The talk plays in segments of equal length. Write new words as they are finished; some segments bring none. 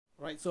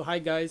Right, so hi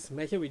guys,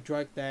 Matt here with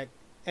Droid,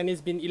 and it's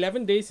been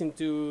 11 days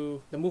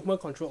into the movement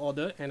control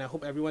order and I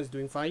hope everyone's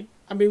doing fine.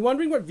 I've been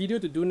wondering what video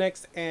to do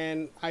next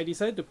and I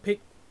decided to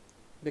pick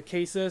the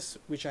cases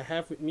which I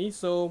have with me.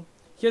 So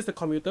here's the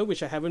Commuter,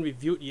 which I haven't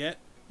reviewed yet.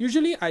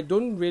 Usually I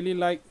don't really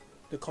like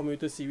the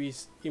Commuter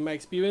series. In my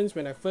experience,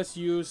 when I first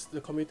used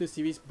the Commuter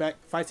series back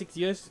 5-6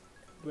 years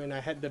when I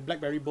had the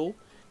BlackBerry Bowl,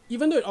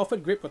 even though it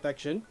offered great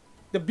protection,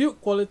 the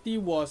build quality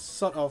was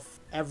sort of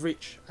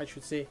average, I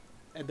should say.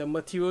 At the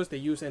materials they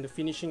use and the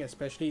finishing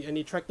especially, and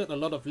it attracted a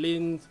lot of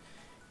lint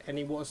and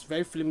it was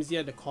very flimsy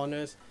at the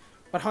corners.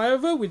 But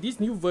however, with this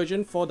new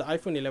version for the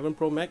iPhone 11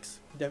 Pro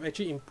Max, they've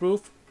actually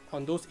improved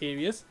on those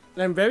areas,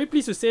 and I'm very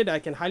pleased to say that I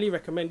can highly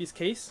recommend this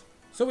case.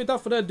 So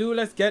without further ado,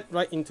 let's get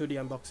right into the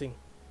unboxing.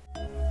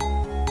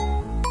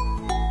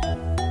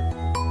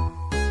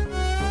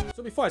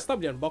 So before I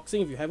start the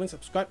unboxing, if you haven't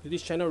subscribed to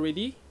this channel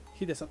already,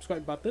 hit the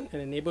subscribe button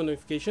and enable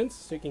notifications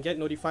so you can get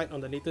notified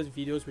on the latest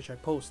videos which I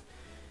post.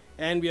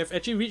 And we have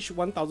actually reached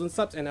 1,000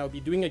 subs and I'll be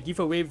doing a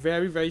giveaway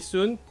very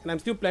soon. And I'm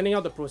still planning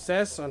out the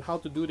process on how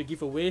to do the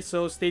giveaway,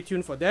 so stay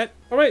tuned for that.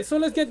 Alright, so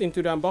let's get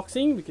into the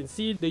unboxing. We can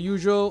see the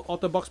usual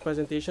Otterbox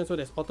presentation, so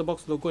there's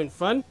Otterbox logo in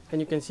front. And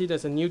you can see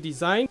there's a new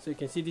design. So you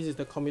can see this is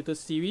the Commuter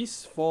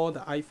series for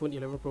the iPhone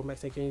 11 Pro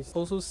Max. And you can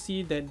also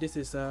see that this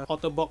is a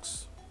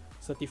Otterbox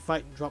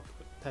certified drop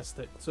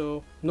tested.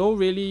 So no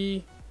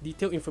really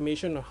detailed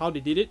information on how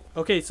they did it.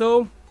 Okay,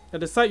 so at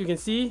the side you can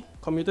see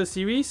Commuter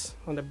series.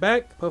 On the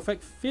back,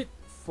 perfect fit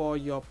for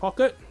your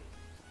pocket.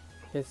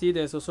 You can see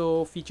there's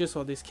also features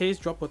for this case: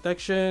 drop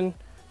protection,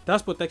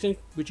 dust protection,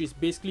 which is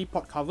basically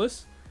pot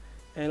covers,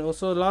 and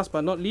also last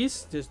but not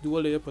least, there's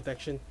dual layer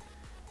protection.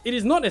 It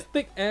is not as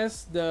thick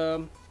as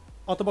the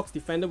Otterbox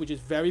Defender, which is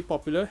very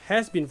popular,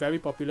 has been very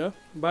popular,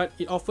 but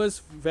it offers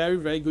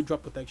very good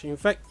drop protection. In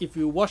fact, if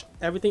you watch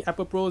Everything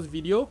Apple Pro's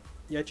video,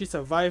 you actually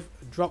survive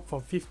a drop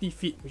from 50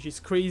 feet, which is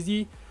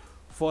crazy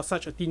for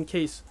such a thin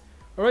case.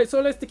 Alright,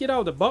 so let's take it out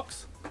of the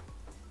box.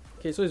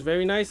 Okay, so it's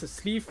very nice, a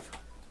sleeve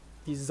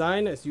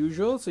design as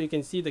usual. So you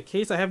can see the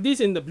case. I have this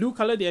in the blue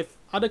color. They have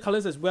other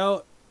colors as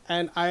well,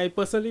 and I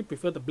personally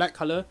prefer the black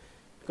color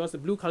because the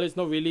blue color is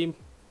not really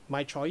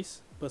my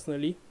choice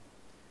personally.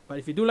 But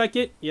if you do like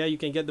it, yeah, you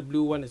can get the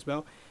blue one as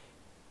well.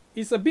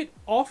 It's a bit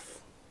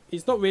off.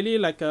 It's not really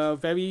like a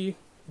very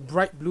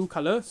bright blue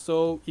color.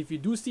 So if you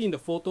do see in the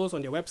photos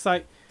on their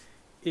website,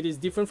 it is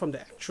different from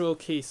the actual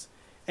case.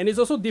 And it's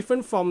also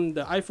different from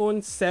the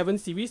iPhone 7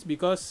 series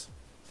because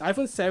the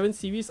iPhone 7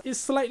 series is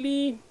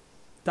slightly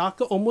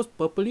darker, almost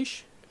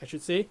purplish, I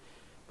should say.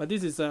 But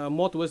this is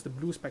more towards the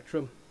blue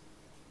spectrum.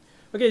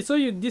 Okay, so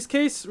this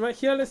case right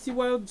here, let's see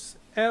what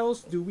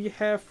else do we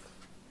have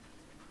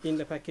in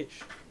the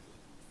package.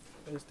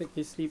 Let's take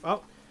this sleeve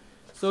out.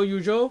 So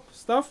usual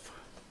stuff.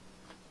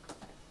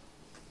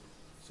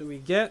 So we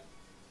get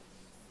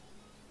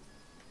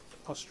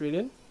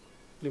Australian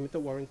limited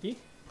warranty,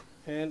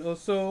 and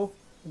also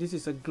this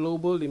is a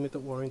global limited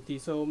warranty.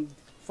 So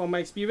from my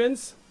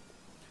experience,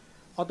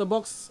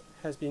 Otterbox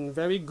has been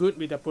very good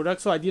with their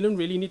product, so I didn't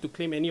really need to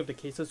claim any of the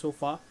cases so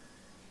far.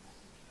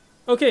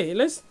 Okay,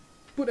 let's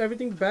put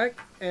everything back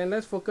and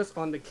let's focus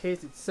on the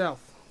case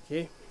itself.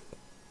 Okay.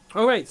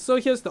 Alright, so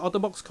here's the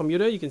Otterbox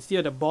Commuter. You can see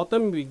at the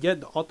bottom we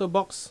get the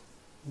Otterbox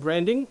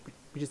branding,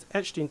 which is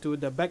etched into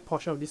the back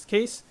portion of this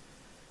case.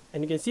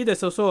 And you can see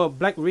there's also a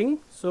black ring,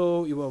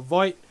 so it will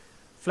avoid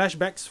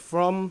flashbacks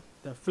from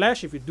the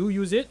flash if you do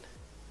use it.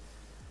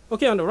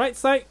 Okay, on the right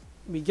side,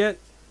 we get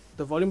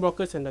the volume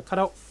rockers and the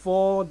cutout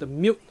for the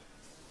mute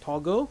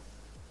toggle.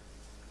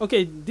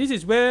 Okay, this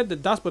is where the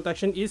dust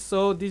protection is,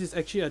 so this is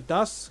actually a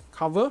dust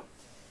cover.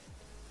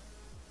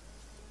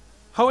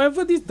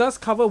 However, this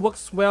dust cover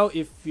works well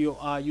if you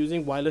are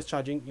using wireless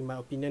charging, in my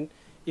opinion.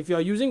 If you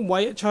are using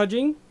wired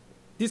charging,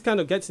 this kind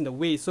of gets in the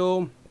way,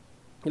 so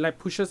it like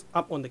pushes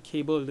up on the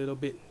cable a little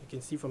bit. You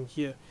can see from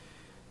here.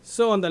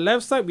 So on the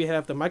left side, we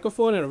have the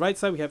microphone, and on the right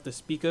side, we have the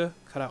speaker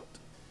cutout.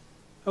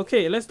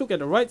 Okay, let's look at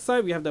the right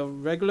side. We have the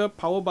regular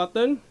power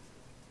button,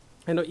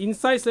 and the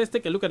inside, let's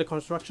take a look at the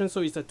construction.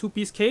 So it's a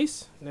two-piece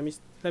case. Let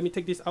me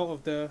take this out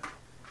of the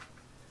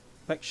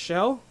back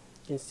shell.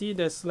 You can see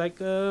there's like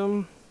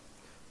a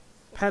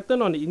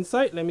pattern on the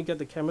inside. Let me get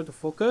the camera to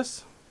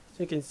focus.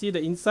 So you can see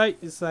the inside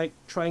is like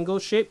triangle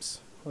shapes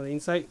on the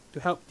inside to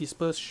help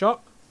disperse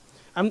shock.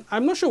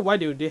 I'm not sure why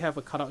they have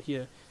a cutout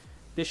here.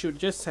 They should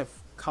just have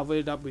covered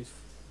it up with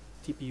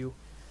TPU.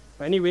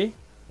 But anyway,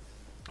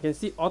 you can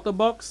see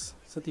Otterbox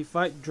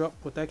certified drop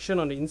protection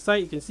on the inside.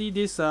 You can see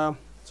this sort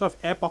of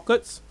air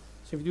pockets.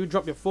 So if you do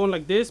drop your phone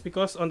like this,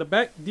 because on the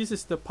back, this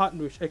is the part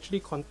which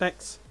actually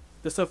contacts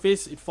the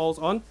surface it falls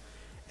on,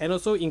 and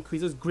also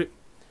increases grip.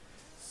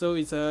 So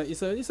it's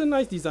a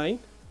nice design.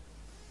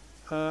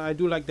 I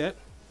do like that,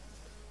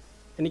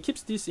 and it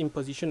keeps this in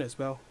position as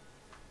well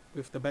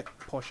with the back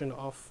portion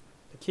of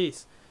the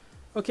case.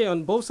 Okay,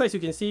 on both sides you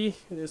can see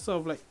there's sort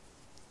of like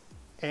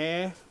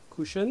air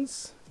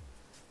cushions.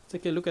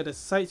 Take a look at the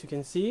sides. You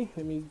can see,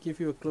 let me give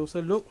you a closer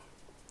look.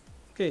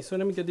 Okay, so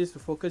let me get this to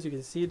focus. You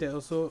can see there are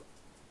also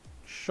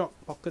shock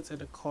pockets at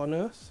the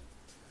corners.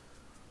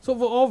 So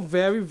overall,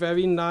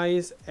 very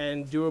nice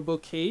and durable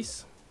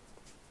case.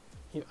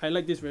 I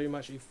like this very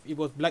much. If it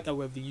was black, I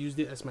would have used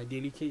it as my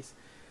daily case.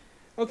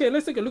 Okay,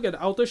 let's take a look at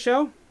the outer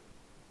shell.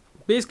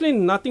 Basically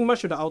nothing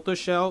much with the outer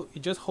shell.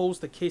 It just holds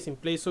the case in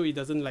place so it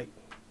doesn't like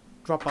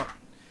drop out.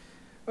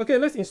 Okay,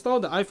 let's install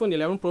the iPhone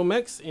 11 Pro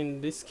Max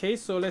in this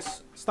case. So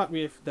let's start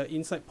with the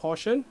inside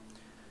portion.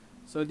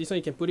 So this one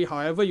you can put it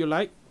however you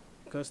like,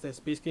 because there's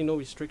basically no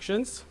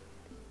restrictions.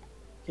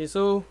 Okay,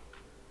 so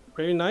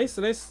very nice.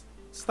 So let's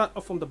start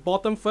off from the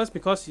bottom first,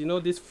 because you know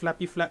this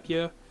flappy flap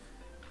here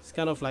is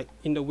kind of like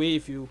in the way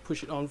if you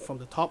push it on from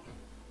the top.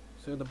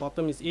 So the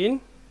bottom is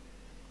in.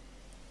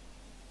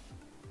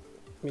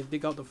 Let me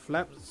dig out the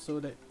flap so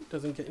that it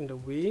doesn't get in the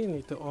way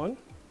later on.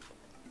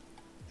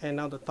 And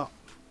now the top.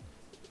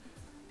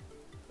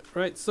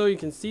 Right, so you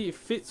can see it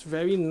fits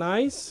very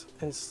nice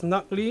and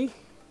snugly.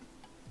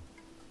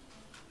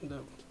 The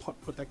pot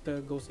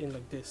protector goes in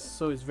like this,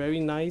 so it's very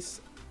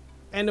nice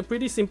and a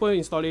pretty simple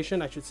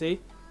installation, I should say.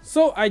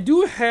 So I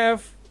do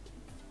have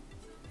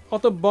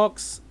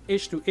Otterbox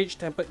edge-to-edge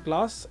tempered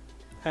glass,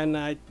 and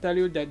I tell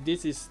you that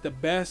this is the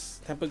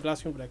best tempered glass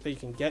screen protector you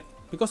can get,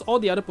 because all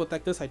the other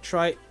protectors I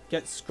tried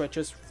get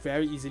scratches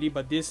very easily,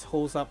 but this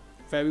holds up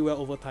very well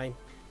over time.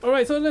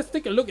 Alright, so let's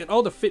take a look at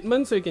all the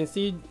fitments. So you can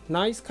see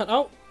nice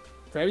cutout,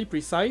 very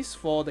precise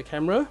for the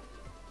camera.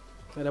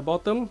 At the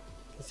bottom, you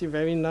can see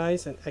very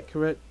nice and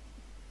accurate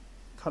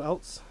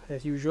cutouts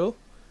as usual.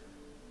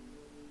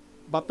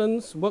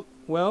 Buttons work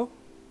well.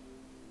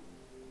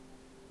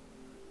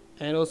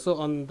 And also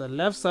on the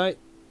left side,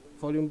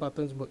 volume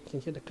buttons work. You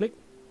can hear the click.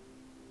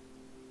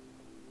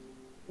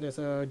 There's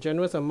a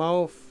generous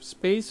amount of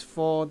space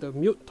for the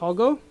mute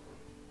toggle.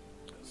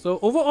 So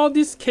overall,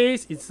 this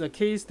case is a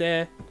case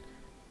that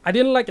I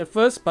didn't like at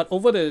first, but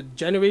over the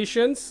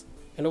generations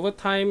and over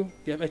time,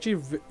 they have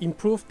actually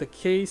improved the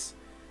case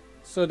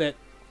so that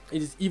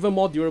it is even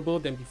more durable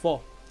than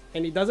before.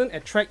 And it doesn't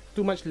attract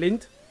too much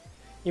lint.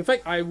 In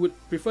fact, I would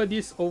prefer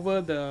this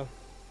over the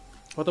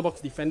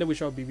Otterbox Defender,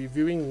 which I'll be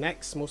reviewing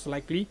next, most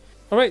likely.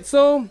 Alright,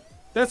 so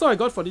that's all I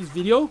got for this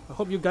video. I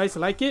hope you guys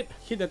like it.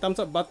 Hit the thumbs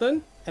up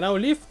button, and I'll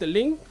leave the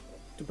link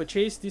to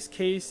purchase this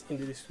case in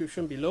the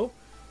description below.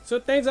 So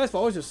thanks guys for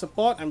all your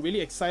support. I'm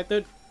really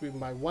excited with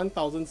my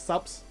 1000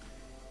 subs,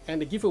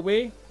 and the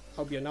giveaway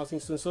I'll be announcing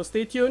soon. So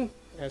stay tuned,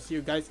 and I'll see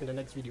you guys in the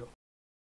next video.